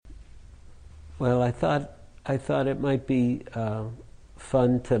Well, I thought it might be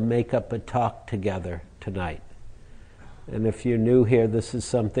fun to make up a talk together tonight. And if you're new here, this is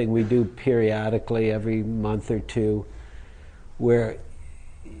something we do periodically every month or two, where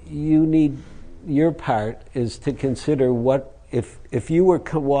your part is to consider what, if you were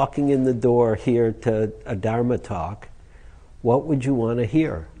walking in the door here to a Dharma talk, what would you want to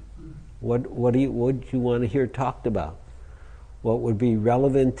hear? What would you want to hear talked about? What would be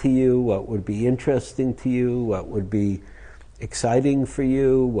relevant to you? What would be interesting to you? What would be exciting for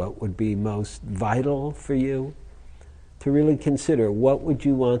you? What would be most vital for you? To really consider, what would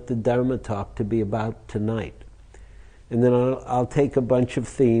you want the Dharma talk to be about tonight? And then I'll take a bunch of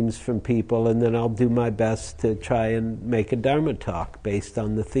themes from people, and then I'll do my best to try and make a Dharma talk based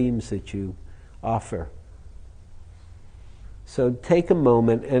on the themes that you offer. So take a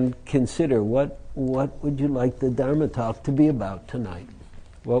moment and consider, what would you like the Dharma talk to be about tonight?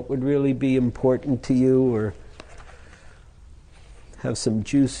 What would really be important to you or have some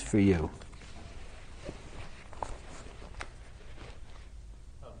juice for you?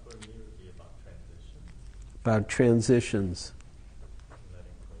 For me, it would be about transition. About transitions.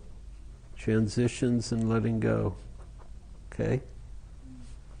 Transitions and letting go. Okay?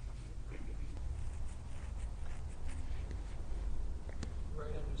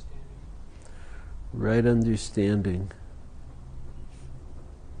 Right understanding.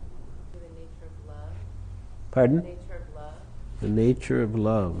 The nature of love. Pardon? The nature of love. The nature of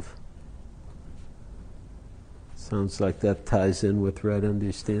love. Sounds like that ties in with right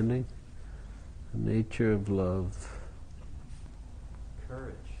understanding. The nature of love.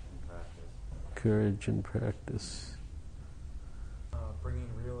 Courage in practice. Courage in practice. Bringing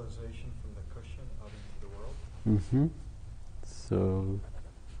realization from the cushion out into the world. Mm-hmm. So,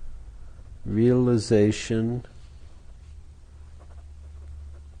 realization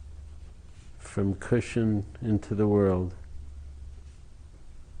from cushion into the world.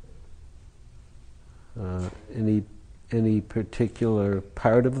 Any particular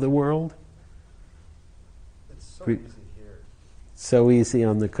part of the world? It's so easy here. So easy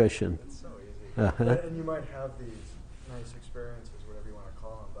on the cushion. It's so easy. Uh-huh. And you might have these nice experiences, whatever you want to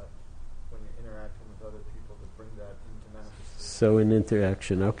call them, but when you're interacting with other people, to bring that into manifestation. So in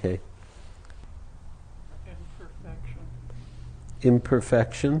interaction, okay.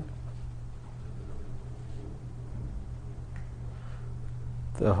 Imperfection.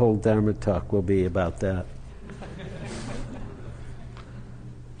 The whole Dharma talk will be about that.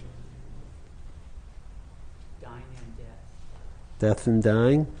 Dying and death. Death and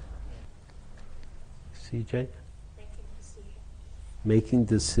dying. CJ? Making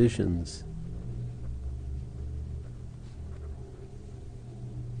decisions.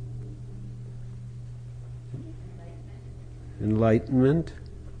 Enlightenment.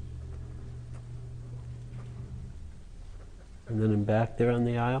 And then in back there on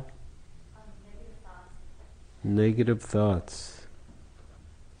the aisle? Negative thoughts.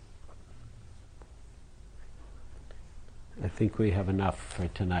 I think we have enough for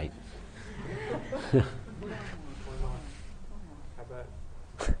tonight.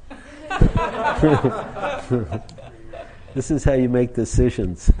 This is how you make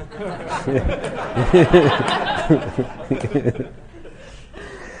decisions.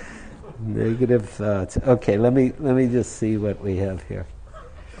 Negative thoughts. Okay, let me just see what we have here.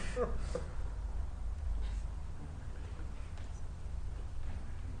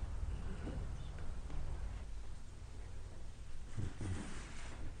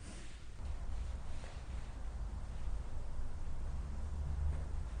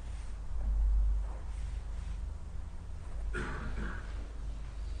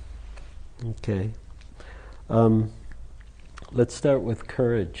 Okay. Let's start with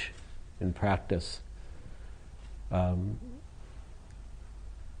courage in practice.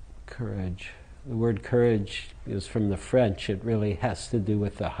 Courage. The word courage is from the French. It really has to do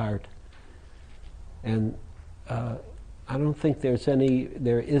with the heart. And I don't think there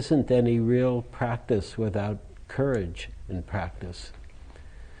isn't any real practice without courage in practice.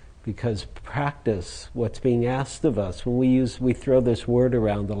 Because practice, what's being asked of us, when we throw this word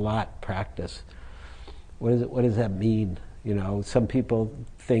around a lot, practice. What does that mean? You know, some people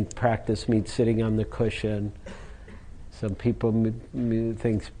think practice means sitting on the cushion. Some people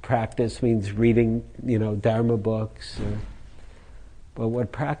think practice means reading, Dharma books. But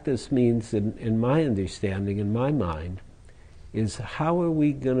what practice means, in my understanding, in my mind, is how are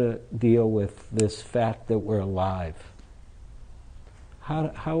we going to deal with this fact that we're alive?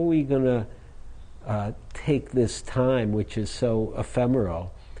 How are we going to take this time, which is so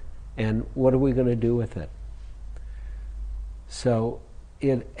ephemeral, and what are we going to do with it? So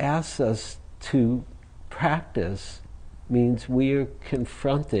it asks us to practice means we are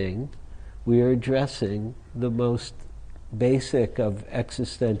confronting, we are addressing the most basic of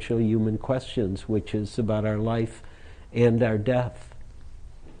existential human questions, which is about our life and our death.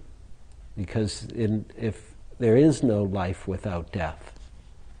 Because if there is no life without death,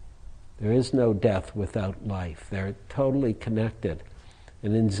 there is no death without life. They're totally connected.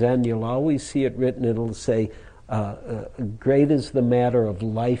 And in Zen, you'll always see it written, it'll say, great is the matter of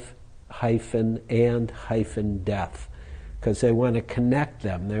life and death. Because they want to connect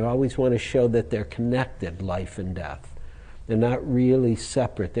them. They always want to show that they're connected, life and death. They're not really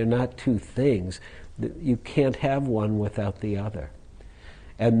separate. They're not two things. You can't have one without the other.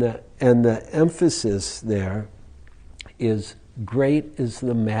 And the emphasis there is great is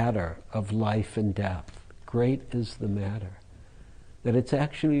the matter of life and death. Great is the matter. That it's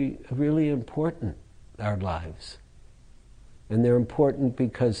actually really important, our lives. And they're important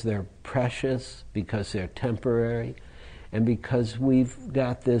because they're precious, because they're temporary, and because we've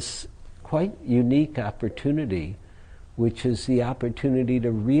got this quite unique opportunity, which is the opportunity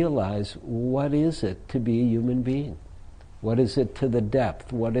to realize what is it to be a human being? What is it to the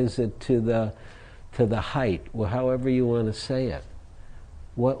depth? What is it to the height? Well, however you want to say it.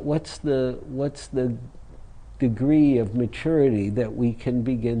 What's the degree of maturity that we can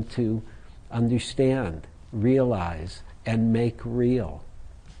begin to understand, realize, and make real?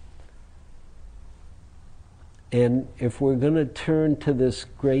 And if we're going to turn to this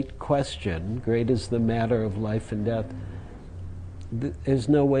great question, great is the matter of life and death, there's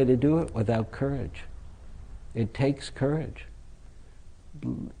no way to do it without courage. It takes courage.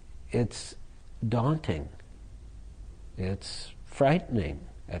 It's daunting. It's frightening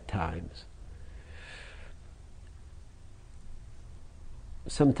at times.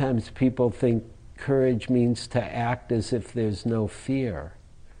 Sometimes people think courage means to act as if there's no fear.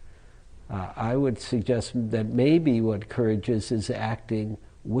 I would suggest that maybe what courage is acting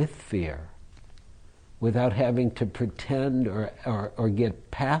with fear, without having to pretend or get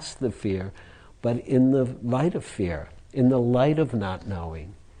past the fear, but in the light of fear, in the light of not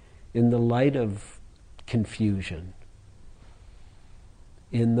knowing, in the light of confusion,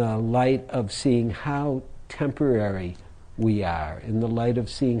 in the light of seeing how temporary we are, in the light of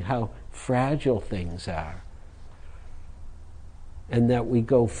seeing how fragile things are, and that we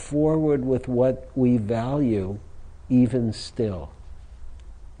go forward with what we value even still.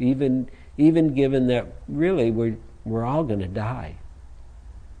 Even given that really we're all going to die.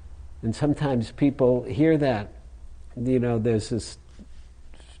 And sometimes people hear that, there's this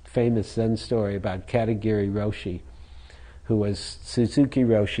famous Zen story about Katagiri Roshi, who was Suzuki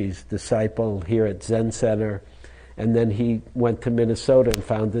Roshi's disciple here at Zen Center, and then he went to Minnesota and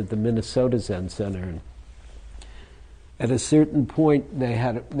founded the Minnesota Zen Center. And at a certain point,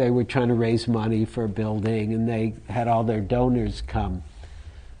 they were trying to raise money for a building, and they had all their donors come,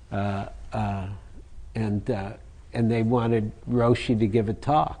 and they wanted Roshi to give a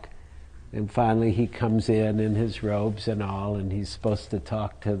talk. And finally, he comes in his robes and all, and he's supposed to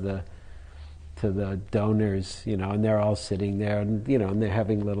talk to the donors, and they're all sitting there, and and they're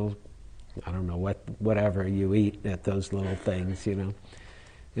having little, I don't know whatever you eat at those little things, And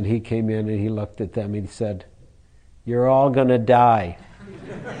he came in and he looked at them and he said, "You're all going to die.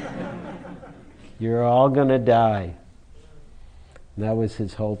 You're all going to die." And that was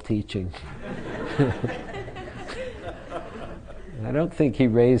his whole teaching. I don't think he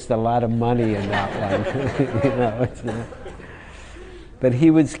raised a lot of money in that life. But he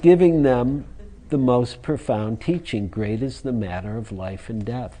was giving them the most profound teaching. Great is the matter of life and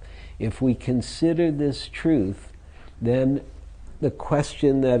death. If we consider this truth, then the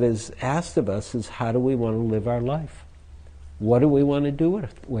question that is asked of us is, how do we want to live our life? What do we want to do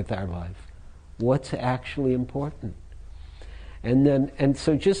with our life? What's actually important? And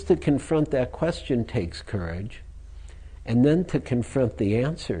so just to confront that question takes courage, and then to confront the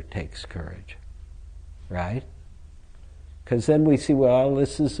answer takes courage, right? Because then we see, well,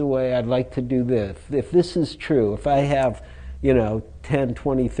 this is the way I'd like to do this. If this is true, if I have, 10,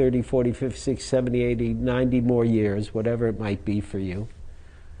 20, 30, 40, 50, 60, 70, 80, 90 more years, whatever it might be for you,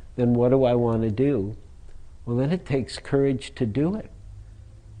 then what do I want to do? Well, then it takes courage to do it,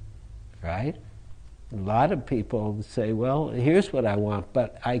 right? A lot of people say, well, here's what I want,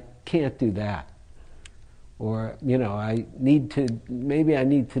 but I can't do that. Or, maybe I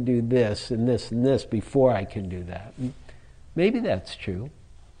need to do this and this and this before I can do that. Maybe that's true.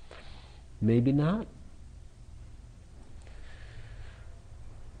 Maybe not.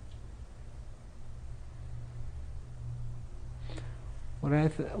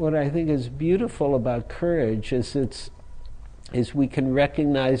 What I think is beautiful about courage is it's is we can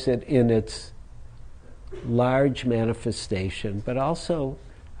recognize it in its large manifestation, but also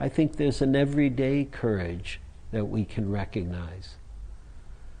I think there's an everyday courage that we can recognize.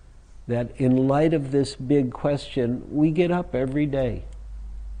 That in light of this big question, we get up every day.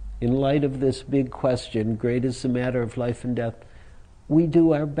 In light of this big question, great is the matter of life and death, we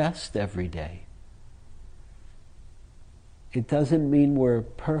do our best every day. It doesn't mean we're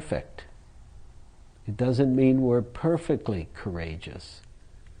perfect. It doesn't mean we're perfectly courageous.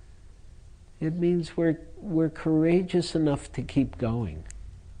 It means we're courageous enough to keep going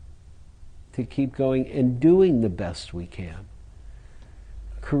and doing the best we can.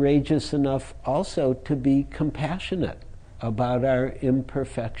 Courageous enough also to be compassionate about our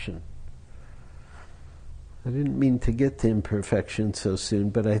imperfection. I didn't mean to get to imperfection so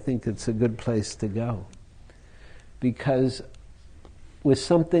soon, but I think it's a good place to go. Because with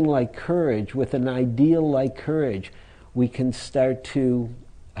something like courage, with an ideal like courage, we can start to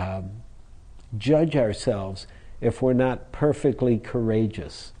judge ourselves if we're not perfectly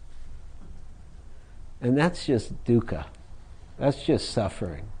courageous. And that's just dukkha. That's just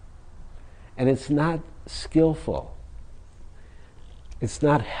suffering. And it's not skillful. It's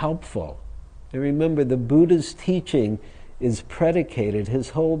not helpful. And remember, the Buddha's teaching is predicated, his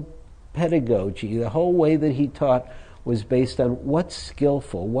whole pedagogy, the whole way that he taught was based on what's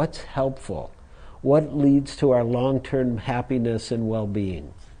skillful, what's helpful, what leads to our long-term happiness and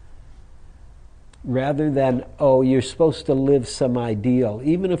well-being. Rather than, oh, you're supposed to live some ideal,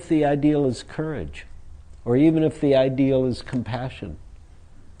 even if the ideal is courage, or even if the ideal is compassion.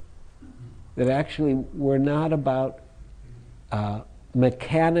 That actually we're not about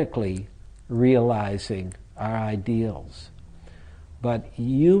mechanically realizing our ideals, but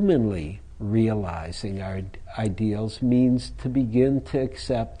humanly realizing our ideals means to begin to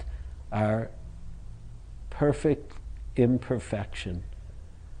accept our perfect imperfection.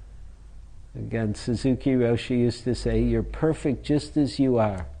 Again, Suzuki Roshi used to say, you're perfect just as you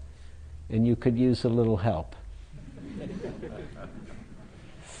are, and you could use a little help.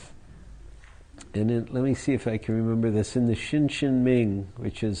 And let me see if I can remember this. In the Shinshin Ming,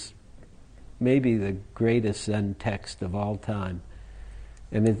 which is maybe the greatest Zen text of all time,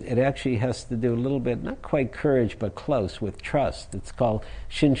 and it actually has to do a little bit, not quite courage, but close, with trust. It's called,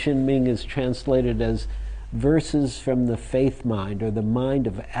 Shinshin Ming is translated as verses from the faith mind, or the mind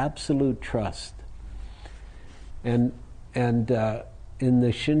of absolute trust. And in the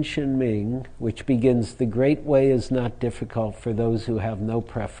Shinshin Ming, which begins, the great way is not difficult for those who have no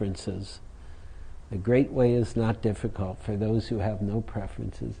preferences. The great way is not difficult for those who have no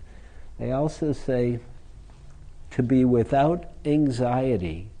preferences. They also say to be without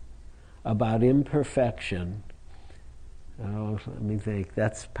anxiety about imperfection. Oh, let me think.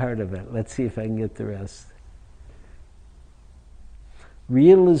 That's part of it. Let's see if I can get the rest.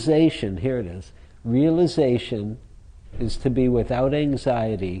 Realization, here it is. Realization is to be without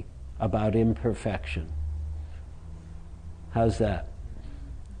anxiety about imperfection. How's that?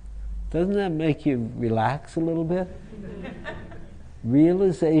 Doesn't that make you relax a little bit?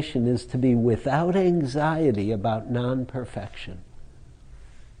 Realization is to be without anxiety about non-perfection.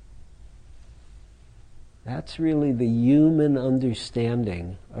 That's really the human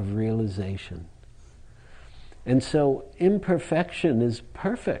understanding of realization. And so imperfection is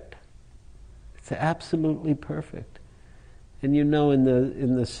perfect. It's absolutely perfect. And you know, in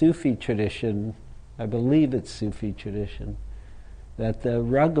the Sufi tradition, I believe it's Sufi tradition, that the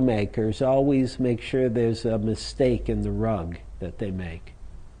rug makers always make sure there's a mistake in the rug that they make.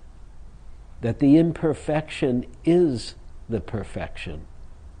 That the imperfection is the perfection.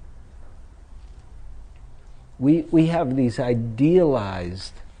 We have these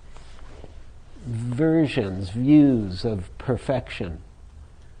idealized versions, views of perfection.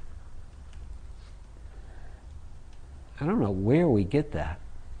 I don't know where we get that.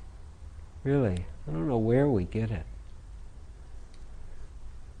 Really, I don't know where we get it.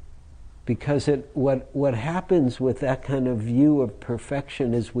 Because what happens with that kind of view of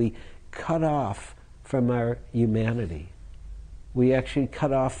perfection is we cut off from our humanity. We actually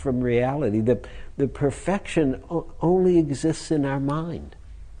cut off from reality. The perfection only exists in our mind.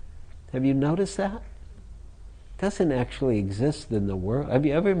 Have you noticed that? It doesn't actually exist in the world. Have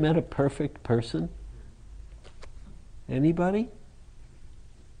you ever met a perfect person? Anybody?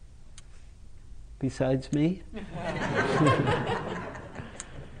 Besides me?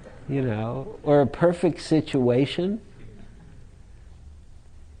 You know, or a perfect situation.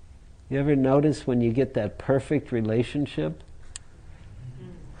 You ever notice when you get that perfect relationship,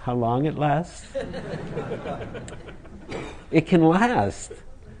 how long it lasts? It can last,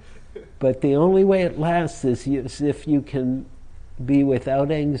 but the only way it lasts is if you can be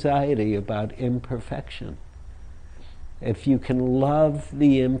without anxiety about imperfection. If you can love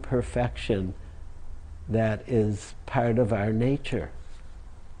the imperfection that is part of our nature,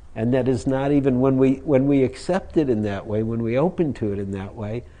 and that is not even, when we accept it in that way, when we open to it in that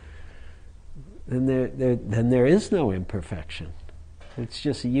way, then there is no imperfection. It's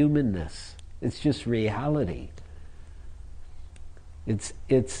just humanness. It's just reality. It's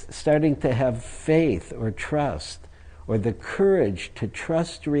starting to have faith or trust, or the courage to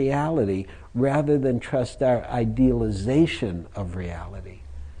trust reality rather than trust our idealization of reality,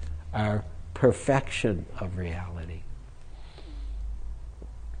 our perfection of reality.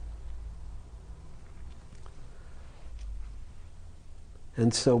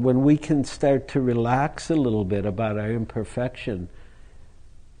 And so when we can start to relax a little bit about our imperfection,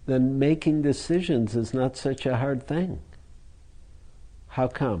 then making decisions is not such a hard thing. How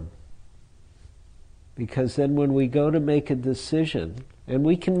come? Because then when we go to make a decision, and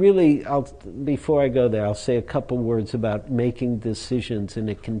we can really, before I go there, I'll say a couple words about making decisions in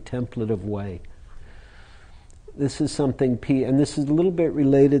a contemplative way. This is something, and this is a little bit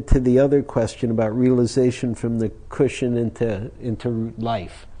related to the other question about realization from the cushion into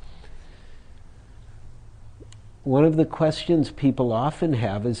life. One of the questions people often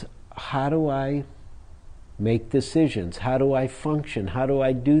have is, how do I make decisions? How do I function? How do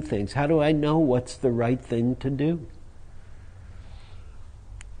I do things? How do I know what's the right thing to do?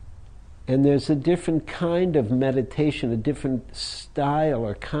 And there's a different kind of meditation, a different style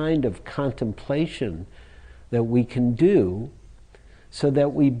or kind of contemplation that we can do, so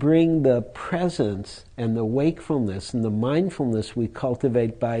that we bring the presence and the wakefulness and the mindfulness we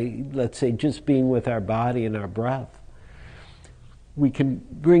cultivate by, let's say, just being with our body and our breath. We can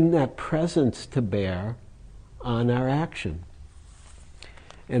bring that presence to bear on our action.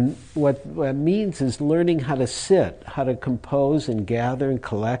 And what that means is learning how to sit, how to compose and gather and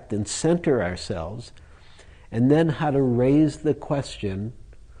collect and center ourselves, and then how to raise the question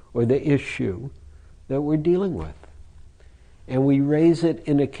or the issue that we're dealing with. And we raise it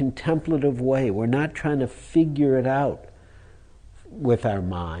in a contemplative way. We're not trying to figure it out with our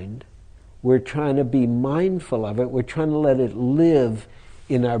mind. We're trying to be mindful of it. We're trying to let it live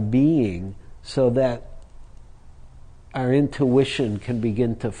in our being so that our intuition can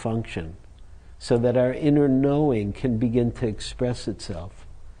begin to function, so that our inner knowing can begin to express itself,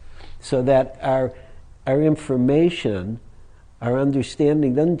 so that our information, our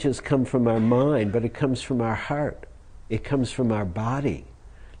understanding doesn't just come from our mind, but it comes from our heart. It comes from our body.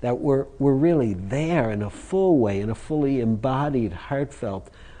 That we're really there in a full way, in a fully embodied, heartfelt,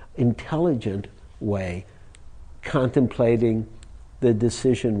 intelligent way, contemplating the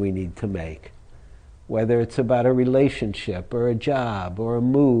decision we need to make. Whether it's about a relationship or a job or a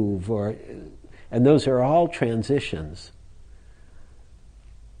move, and those are all transitions.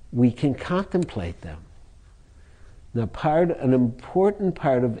 We can contemplate them. Now, an important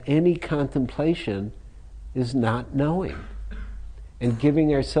part of any contemplation is not knowing, and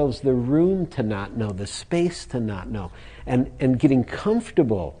giving ourselves the room to not know, the space to not know, and getting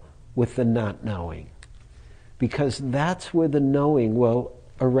comfortable with the not knowing, because that's where the knowing will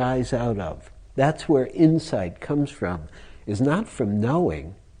arise out of. That's where insight comes from. Is not from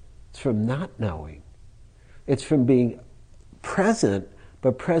knowing, it's from not knowing. It's from being present,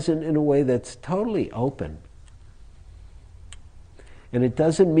 but present in a way that's totally open. And it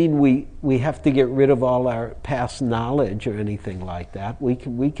doesn't mean we have to get rid of all our past knowledge or anything like that. We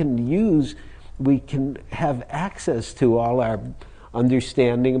can have access to all our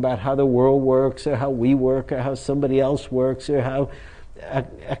understanding about how the world works, or how we work, or how somebody else works, or how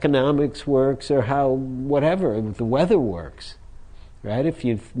economics works, or how whatever the weather works, right? If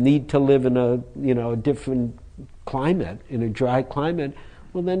you need to live in a different climate, in a dry climate,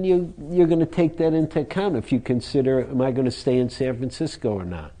 well, then you're going to take that into account if you consider, am I going to stay in San Francisco or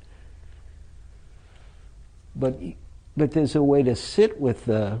not? But there's a way to sit with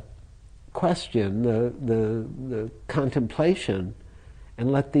the question, the contemplation,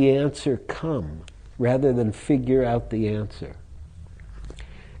 and let the answer come, rather than figure out the answer.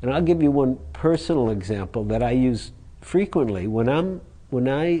 And I'll give you one personal example that I use frequently. When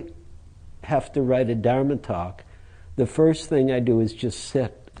I have to write a Dharma talk, the first thing I do is just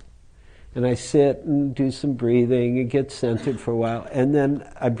sit. And I sit and do some breathing and get centered for a while, and then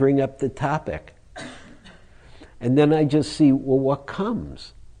I bring up the topic. And then I just see, well, what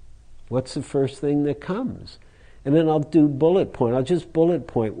comes? What's the first thing that comes? And then I'll do bullet point. I'll just bullet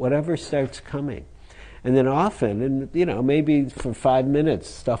point whatever starts coming. And then often, and maybe for 5 minutes,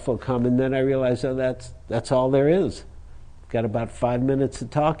 stuff will come, and then I realize, oh, that's all there is. Got about 5 minutes to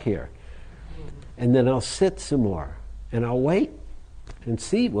talk here. And then I'll sit some more, and I'll wait and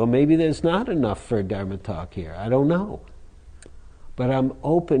see, well, maybe there's not enough for a Dharma talk here. I don't know. But I'm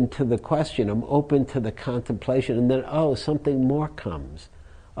open to the question. I'm open to the contemplation. And then, oh, something more comes.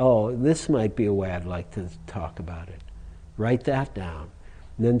 Oh, this might be a way I'd like to talk about it. Write that down.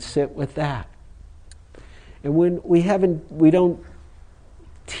 And then sit with that. And when we don't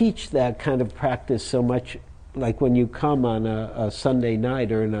teach that kind of practice so much like when you come on a Sunday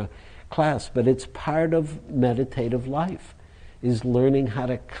night or in a class, but it's part of meditative life, is learning how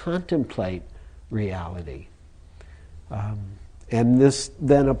to contemplate reality. And this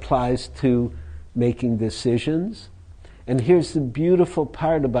then applies to making decisions. And here's the beautiful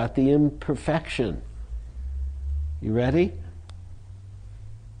part about the imperfection. You ready?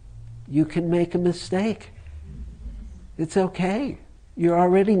 You can make a mistake. It's okay. You're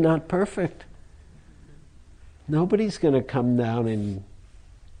already not perfect. Nobody's going to come down and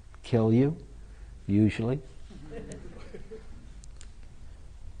kill you, usually.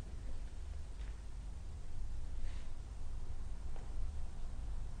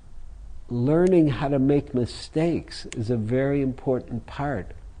 Learning how to make mistakes is a very important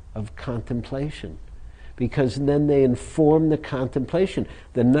part of contemplation, because then they inform the contemplation.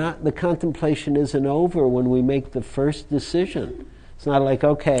 The contemplation isn't over when we make the first decision. It's not like,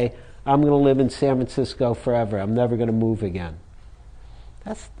 okay, I'm going to live in San Francisco forever. I'm never going to move again.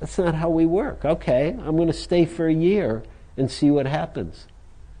 That's not how we work. Okay, I'm going to stay for a year and see what happens.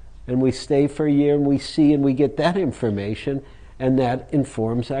 And we stay for a year and we see and we get that information, and that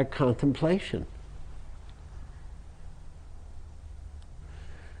informs our contemplation.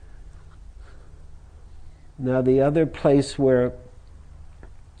 Now, the other place where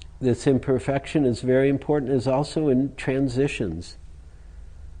this imperfection is very important is also in transitions.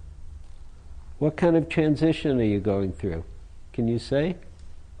 What kind of transition are you going through? Can you say?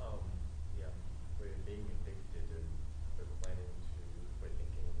 Yeah, we're being addicted and we're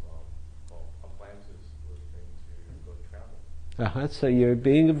thinking about, well, our plans is we're going to go travel. So you're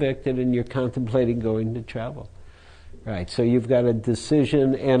being evicted and you're contemplating going to travel. Right, so you've got a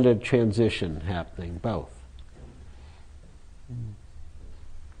decision and a transition happening, both.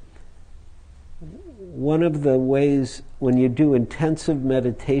 One of the ways when you do intensive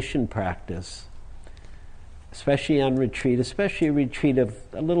meditation practice, especially on retreat, especially a retreat of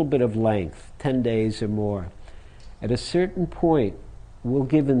a little bit of length, 10 days or more, at a certain point we'll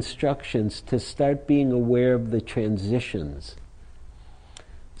give instructions to start being aware of the transitions.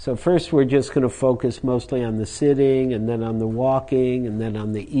 So first we're just going to focus mostly on the sitting, and then on the walking, and then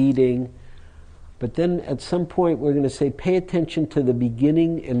on the eating. But then at some point we're going to say, pay attention to the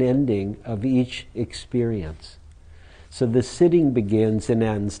beginning and ending of each experience. So the sitting begins and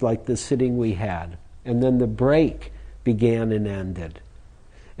ends like the sitting we had. And then the break began and ended.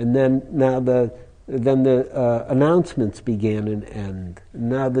 And then now the announcements began and end.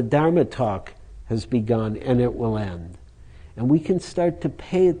 Now the Dharma talk has begun and it will end. And we can start to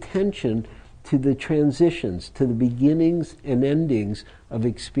pay attention to the transitions, to the beginnings and endings of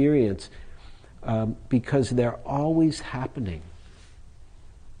experience, because they're always happening.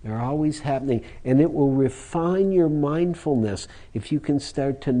 They're always happening. And it will refine your mindfulness if you can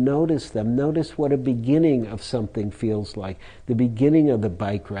start to notice them. Notice what a beginning of something feels like. The beginning of the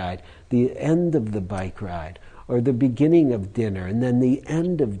bike ride, the end of the bike ride, or the beginning of dinner, and then the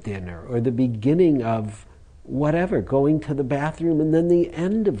end of dinner, or the beginning of whatever, going to the bathroom, and then the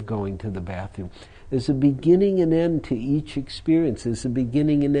end of going to the bathroom. There's a beginning and end to each experience. There's a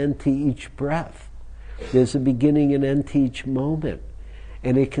beginning and end to each breath. There's a beginning and end to each moment.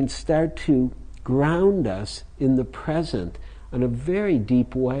 And it can start to ground us in the present in a very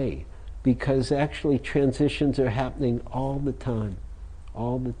deep way, because actually transitions are happening all the time.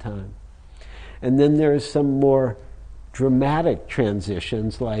 And then there are some more dramatic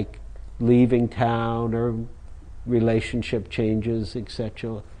transitions, like leaving town or relationship changes,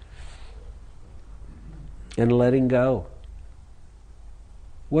 etc. And letting go.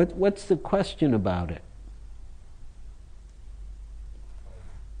 What's the question about it?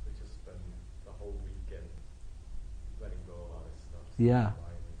 We just spend the whole weekend letting go of a lot of stuff. So Yeah. my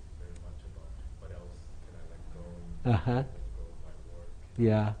mind is very much about what else can I let go of? Uh-huh. Let go of my work.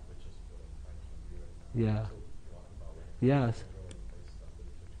 Yeah. Which is what I'm trying to do right now. Yeah. So a lot about letting Yes. go and places I've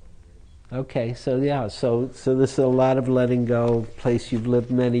lived for 20 years. Okay, so this is a lot of letting go, place you've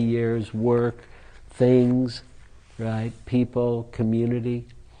lived many years, work, things, right? People, community.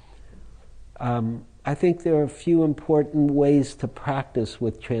 I think there are a few important ways to practice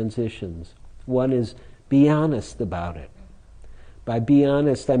with transitions. One is be honest about it. By be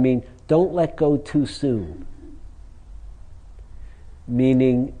honest, I mean don't let go too soon.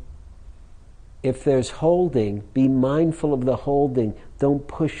 Meaning, if there's holding, be mindful of the holding. Don't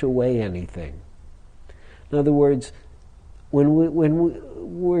push away anything. In other words,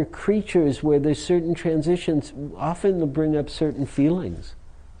 we're creatures where there's certain transitions, often they'll bring up certain feelings.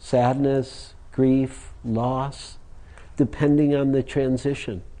 Sadness, grief, loss, depending on the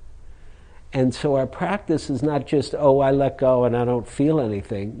transition. And so our practice is not just, oh, I let go and I don't feel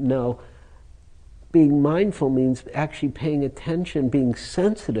anything. No, being mindful means actually paying attention, being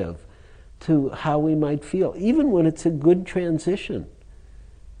sensitive to how we might feel. Even when it's a good transition,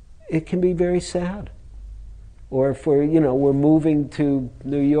 it can be very sad. Or if we're moving to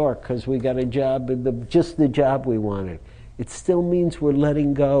New York because we got a job, just the job we wanted. It still means we're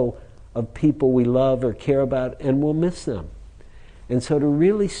letting go of people we love or care about, and we'll miss them. And so to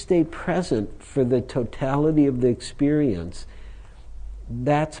really stay present for the totality of the experience,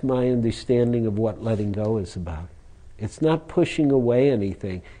 that's my understanding of what letting go is about. It's not pushing away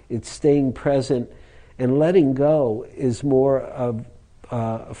anything. It's staying present. And letting go is more of,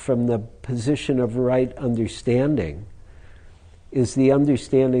 from the position of right understanding, is the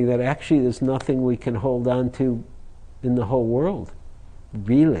understanding that actually there's nothing we can hold on to in the whole world,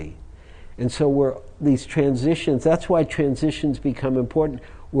 really. And so these transitions, that's why transitions become important.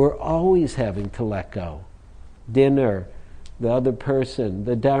 We're always having to let go. Dinner, the other person,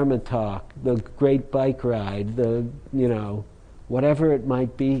 the Dharma talk, the great bike ride, whatever it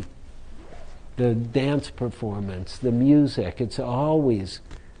might be, the dance performance, the music, it's always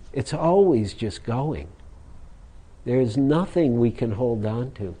just going. There's nothing we can hold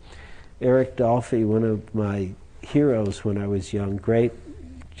on to. Eric Dolphy, one of my heroes when I was young, great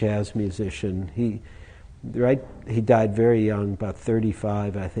jazz musician, he died very young, about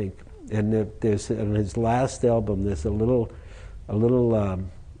 35, I think. And there's on his last album, there's a little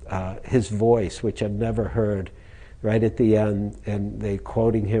his voice, which I've never heard, right at the end, and they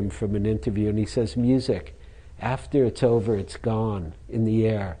quoting him from an interview, and he says, "Music, after it's over, it's gone in the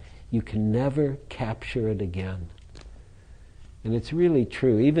air. You can never capture it again." And it's really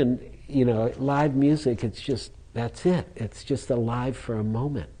true. Even live music, it's just that's it. It's just alive for a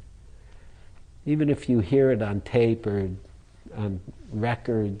moment. Even if you hear it on tape or on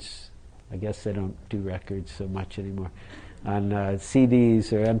records, I guess they don't do records so much anymore, on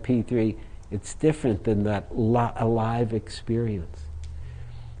CDs or MP3, it's different than that alive experience.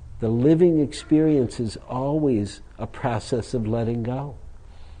 The living experience is always a process of letting go.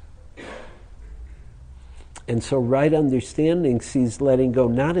 And so right understanding sees letting go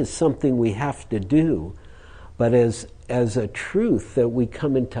not as something we have to do, but as a truth that we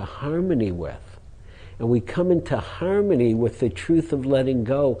come into harmony with. And we come into harmony with the truth of letting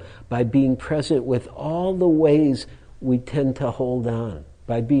go by being present with all the ways we tend to hold on,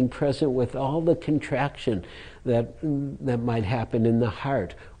 by being present with all the contraction that might happen in the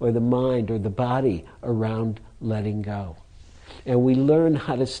heart or the mind or the body around letting go. And we learn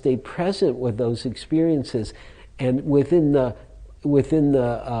how to stay present with those experiences, and within the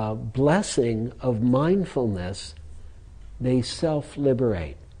blessing of mindfulness, they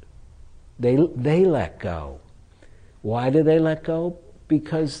self-liberate. They let go. Why do they let go?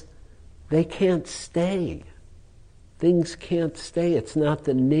 Because they can't stay. Things can't stay. It's not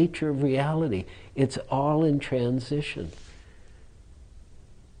the nature of reality. It's all in transition.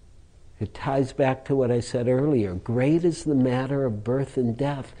 It ties back to what I said earlier. Great is the matter of birth and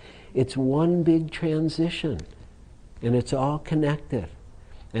death. It's one big transition, and it's all connected.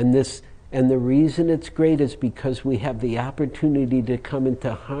 And the reason it's great is because we have the opportunity to come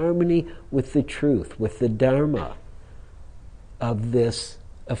into harmony with the truth, with the Dharma of this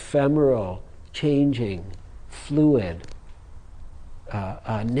ephemeral, changing, fluid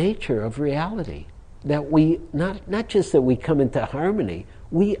nature of reality. That we, not just that we come into harmony,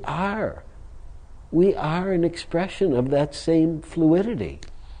 we are an expression of that same fluidity.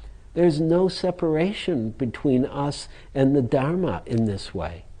 There's no separation between us and the Dharma in this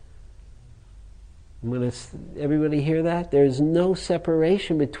way. Everybody hear that? There's no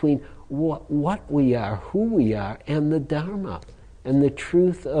separation between what we are, who we are, and the Dharma, and the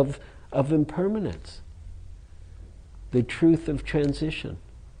truth of impermanence, the truth of transition.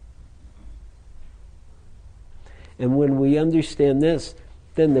 And when we understand this,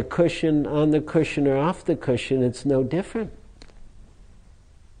 then the cushion, on the cushion or off the cushion, it's no different.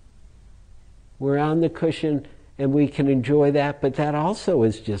 We're on the cushion and we can enjoy that, but that also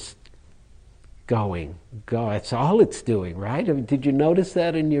is just go. It's all it's doing, right? I mean, did you notice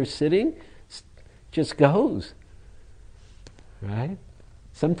that in your sitting? It just goes, right?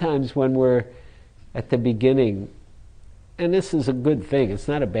 Sometimes when we're at the beginning, and this is a good thing, it's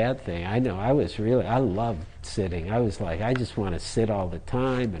not a bad thing. I know, I loved sitting. I was like, I just want to sit all the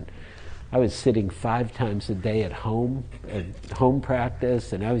time, and I was sitting 5 times a day at home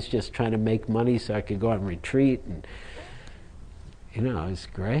practice, and I was just trying to make money so I could go on retreat, and it was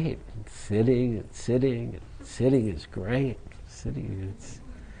great. Sitting is great.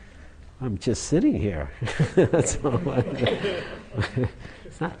 I'm just sitting here. That's all.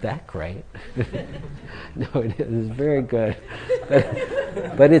 It's not that great. No, it is very good.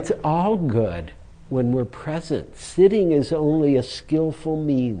 But it's all good when we're present. Sitting is only a skillful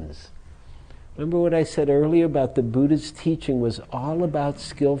means. Remember what I said earlier about the Buddha's teaching was all about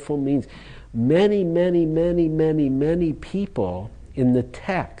skillful means. Many people in the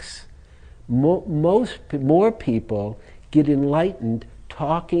texts, more people get enlightened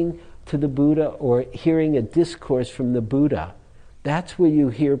talking to the Buddha or hearing a discourse from the Buddha. That's where you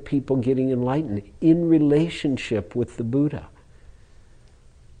hear people getting enlightened, in relationship with the Buddha.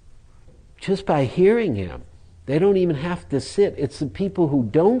 Just by hearing him. They don't even have to sit. It's the people who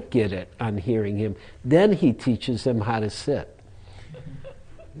don't get it on hearing him. Then he teaches them how to sit.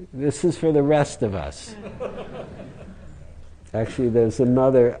 This is for the rest of us. Actually, there's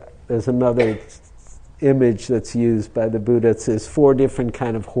another image that's used by the Buddha. It says 4 different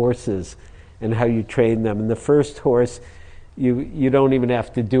kind of horses and how you train them. And the first horse, you don't even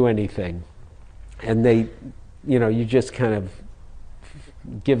have to do anything. And you just kind of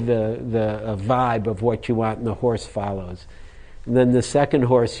give a vibe of what you want, and the horse follows. And then the second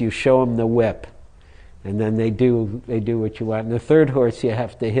horse, you show them the whip, and then they do what you want. And the third horse, you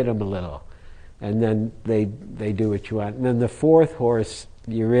have to hit them a little, and then they do what you want. And then the fourth horse,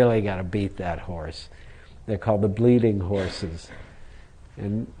 you really got to beat that horse. They're called the bleeding horses,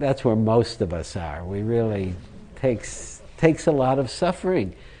 and that's where most of us are. We really takes a lot of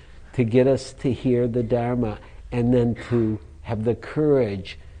suffering to get us to hear the Dharma, and then to have the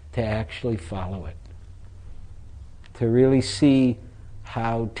courage to actually follow it. To really see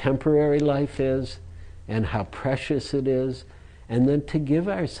how temporary life is and how precious it is, and then to give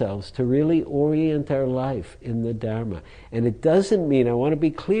ourselves, to really orient our life in the Dharma. And it doesn't mean, I want to be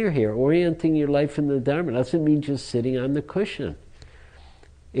clear here, orienting your life in the Dharma doesn't mean just sitting on the cushion.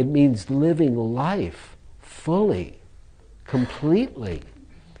 It means living life fully, completely,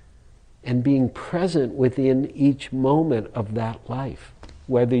 and being present within each moment of that life.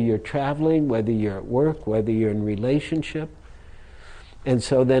 Whether you're traveling, whether you're at work, whether you're in relationship. And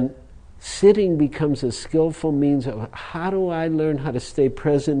so then sitting becomes a skillful means of how do I learn how to stay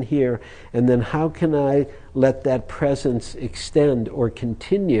present here, and then how can I let that presence extend or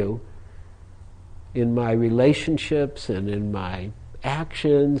continue in my relationships and in my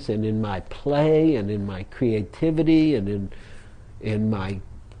actions and in my play and in my creativity and in my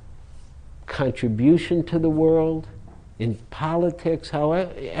contribution to the world, in politics,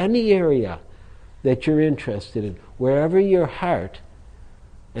 however, any area that you're interested in, wherever your heart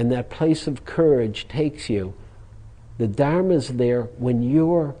and that place of courage takes you, the Dharma's there when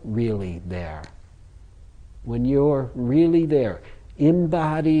you're really there. When you're really there,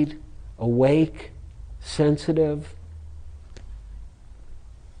 embodied, awake, sensitive.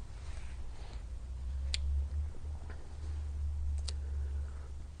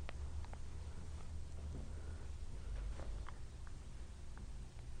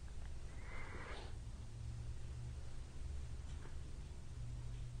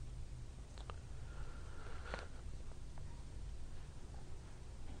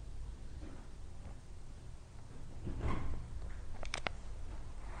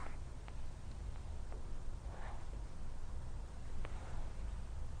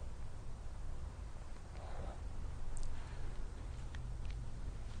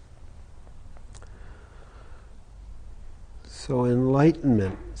 So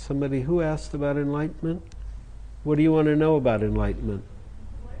enlightenment. Somebody who asked about enlightenment? What do you want to know about enlightenment?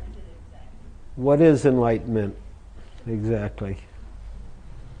 What is enlightenment? Exactly.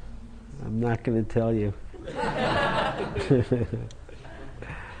 I'm not going to tell you.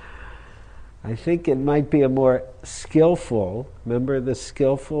 I think it might be a more skillful, remember the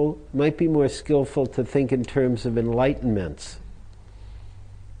skillful? Might be more skillful to think in terms of enlightenments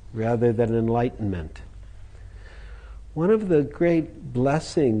rather than enlightenment. One of the great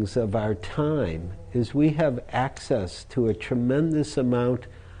blessings of our time is we have access to a tremendous amount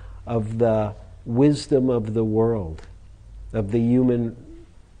of the wisdom of the world, of the human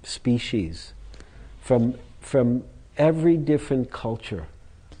species, from every different culture,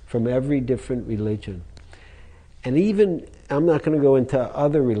 from every different religion. And even, I'm not going to go into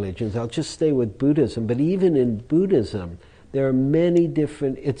other religions, I'll just stay with Buddhism, but even in Buddhism, there are many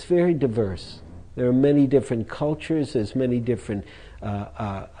different, it's very diverse. There are many different cultures. There's many different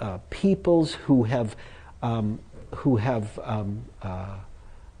peoples who have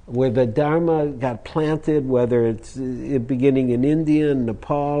where the Dharma got planted, whether it's beginning in India and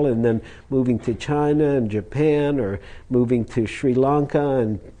Nepal and then moving to China and Japan, or moving to Sri Lanka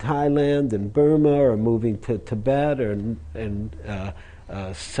and Thailand and Burma, or moving to Tibet and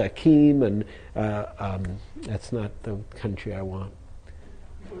Sikkim, and that's not the country I want.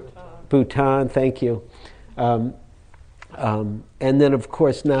 Bhutan, thank you. And then, of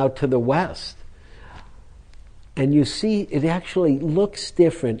course, now to the West. And you see, it actually looks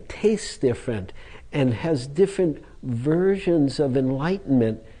different, tastes different, and has different versions of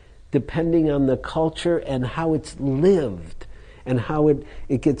enlightenment depending on the culture and how it's lived, and how it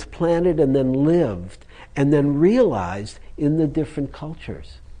gets planted and then lived, and then realized in the different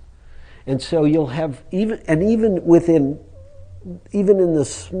cultures. And so you'll have, even in the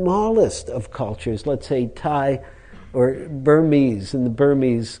smallest of cultures, let's say Thai or Burmese, in the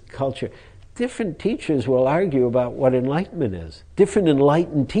Burmese culture, different teachers will argue about what enlightenment is. Different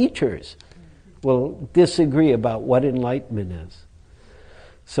enlightened teachers will disagree about what enlightenment is.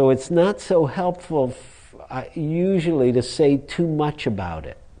 So it's not so helpful usually to say too much about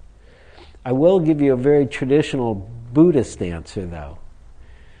it. I will give you a very traditional Buddhist answer, though.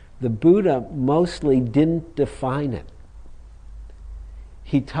 The Buddha mostly didn't define it.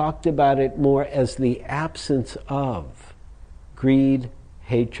 He talked about it more as the absence of greed,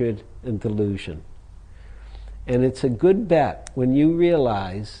 hatred, and delusion. And it's a good bet when you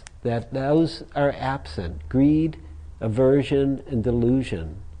realize that those are absent, greed, aversion, and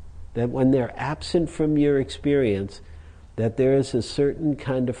delusion, that when they're absent from your experience, that there is a certain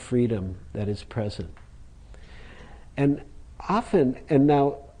kind of freedom that is present. And often, and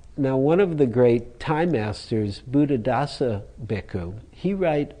now one of the great Thai masters, Buddhadasa Bhikkhu,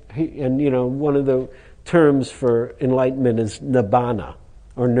 one of the terms for enlightenment is nibbana,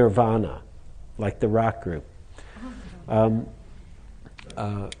 or nirvana, like the rock group. I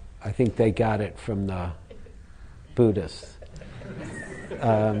think they got it from the Buddhists.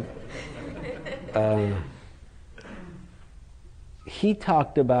 He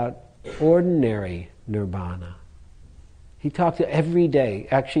talked about ordinary nirvana. He talked every day.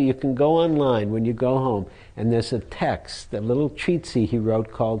 Actually, you can go online when you go home, and there's a text, a little treatise he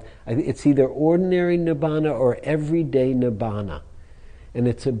wrote called, it's either Ordinary Nibbana or Everyday Nibbana. And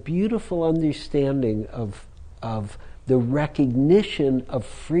it's a beautiful understanding of the recognition of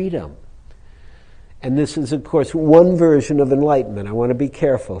freedom. And this is, of course, one version of enlightenment. I want to be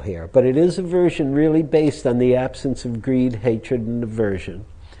careful here. But it is a version really based on the absence of greed, hatred, and aversion.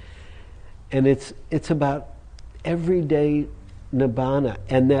 And it's about everyday nibbana,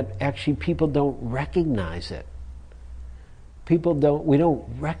 and that actually people don't recognize it. We don't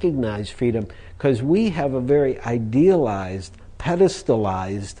recognize freedom because we have a very idealized,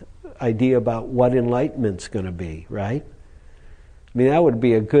 pedestalized idea about what enlightenment's going to be, right? I mean, that would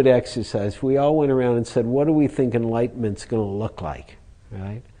be a good exercise. If we all went around and said, what do we think enlightenment's going to look like,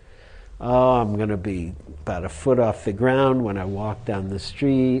 right? Oh, I'm going to be about a foot off the ground when I walk down the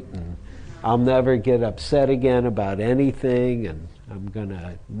street, and I'll never get upset again about anything, and I'm going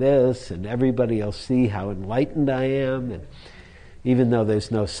to this, and everybody will see how enlightened I am, and even though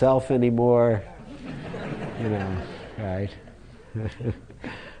there's no self anymore, right?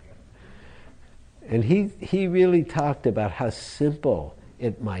 And he really talked about how simple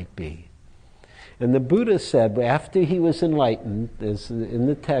it might be. And the Buddha said, after he was enlightened, in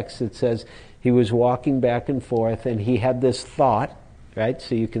the text it says, he was walking back and forth, and he had this thought, right?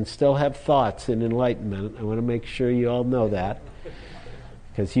 So you can still have thoughts in enlightenment. I want to make sure you all know that.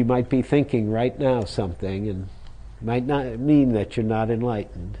 Because you might be thinking right now something, and it might not mean that you're not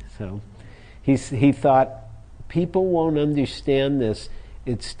enlightened. So he thought, people won't understand this.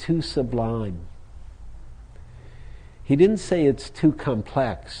 It's too sublime. He didn't say it's too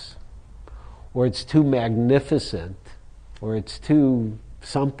complex, or it's too magnificent, or it's too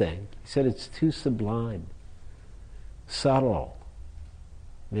something. He said it's too sublime, subtle,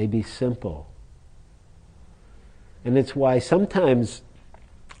 maybe simple. And it's why sometimes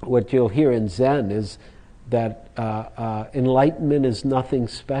what you'll hear in Zen is that enlightenment is nothing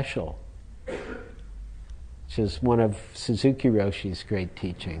special, which is one of Suzuki Roshi's great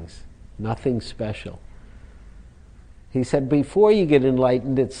teachings. Nothing special. He said, before you get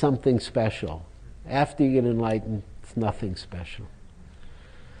enlightened, it's something special. After you get enlightened, it's nothing special.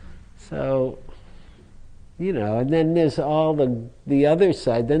 So, and then there's all the other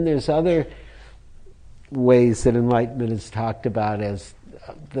side. Then there's other ways that enlightenment is talked about as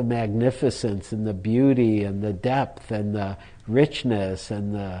the magnificence and the beauty and the depth and the richness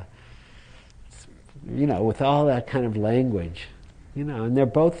and the, with all that kind of language. And they're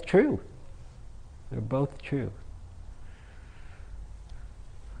both true. They're both true.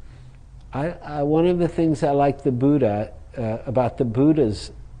 One of the things I like the Buddha about the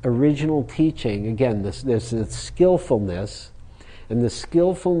Buddha's original teaching, again, there's this skillfulness, and the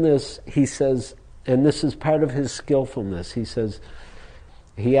skillfulness, he says, and this is part of his skillfulness, he says,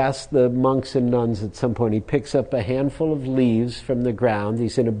 he asks the monks and nuns at some point, he picks up a handful of leaves from the ground,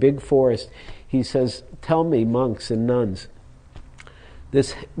 he's in a big forest, he says, tell me, monks and nuns,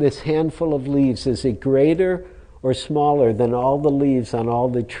 this handful of leaves, is it greater or smaller than all the leaves on all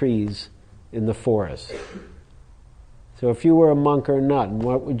the trees in the forest? So if you were a monk or nun,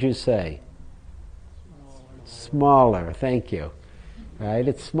 what would you say? Smaller, thank you. Right?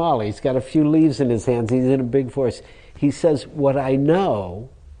 It's smaller. He's got a few leaves in his hands. He's in a big forest. He says, what I know,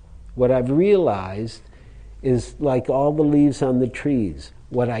 what I've realized, is like all the leaves on the trees.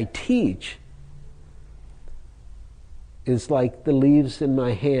 What I teach is like the leaves in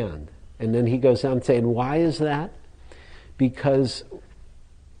my hand. And then he goes on saying, why is that? Because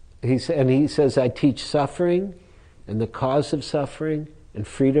he says, I teach suffering and the cause of suffering and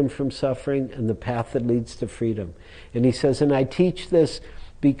freedom from suffering and the path that leads to freedom. And he says, and I teach this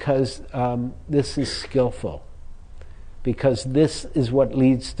because this is skillful, because this is what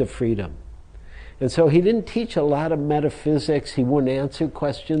leads to freedom. And so he didn't teach a lot of metaphysics. He wouldn't answer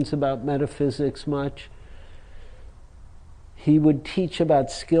questions about metaphysics much. He would teach about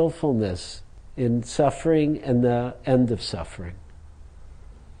skillfulness in suffering and the end of suffering.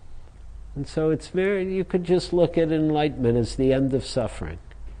 And so you could just look at enlightenment as the end of suffering.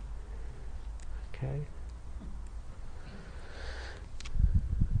 Okay?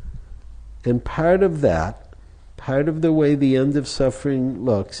 And part of the way the end of suffering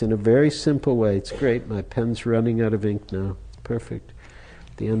looks, in a very simple way, it's great, my pen's running out of ink now, perfect,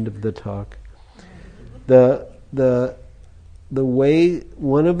 the end of the talk. One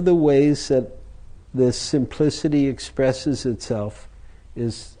of the ways that this simplicity expresses itself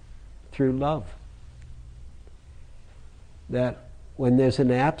is through love. That when there's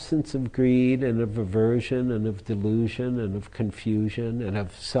an absence of greed and of aversion and of delusion and of confusion and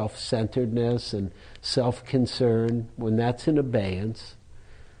of self-centeredness and self-concern, when that's in abeyance,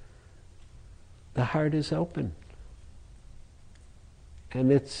 the heart is open.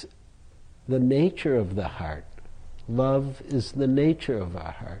 And it's the nature of the heart. Love is the nature of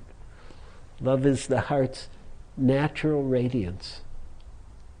our heart. Love is the heart's natural radiance.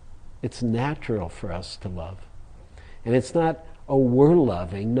 It's natural for us to love. And it's not, oh, we're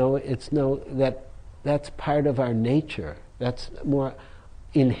loving. No, that's part of our nature. That's more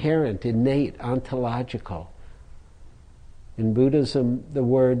inherent, innate, ontological. In Buddhism, the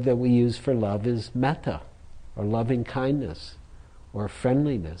word that we use for love is metta, or loving kindness, or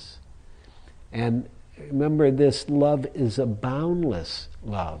friendliness. And remember, this love is a boundless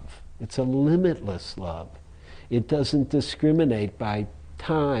love. It's a limitless love. It doesn't discriminate by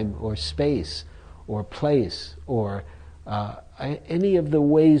time or space or place or any of the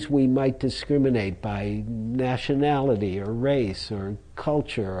ways we might discriminate by nationality or race or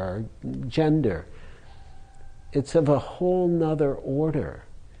culture or gender. It's of a whole nother order.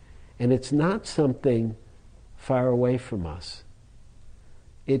 And it's not something far away from us.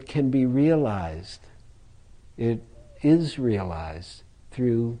 It can be realized. It is realized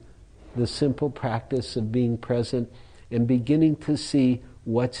through the simple practice of being present and beginning to see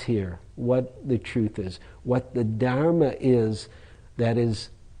what's here, what the truth is, what the Dharma is that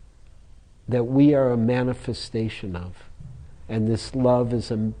we are a manifestation of. And this love is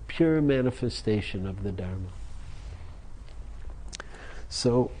a pure manifestation of the Dharma.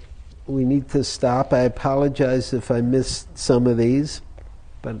 So we need to stop. I apologize if I missed some of these,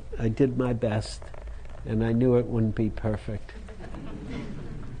 but I did my best, and I knew it wouldn't be perfect.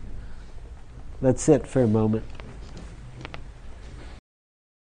 Let's sit for a moment.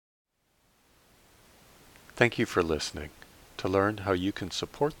 Thank you for listening. To learn how you can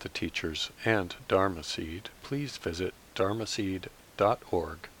support the teachers and Dharma Seed, please visit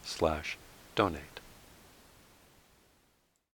dharmaseed.org/donate.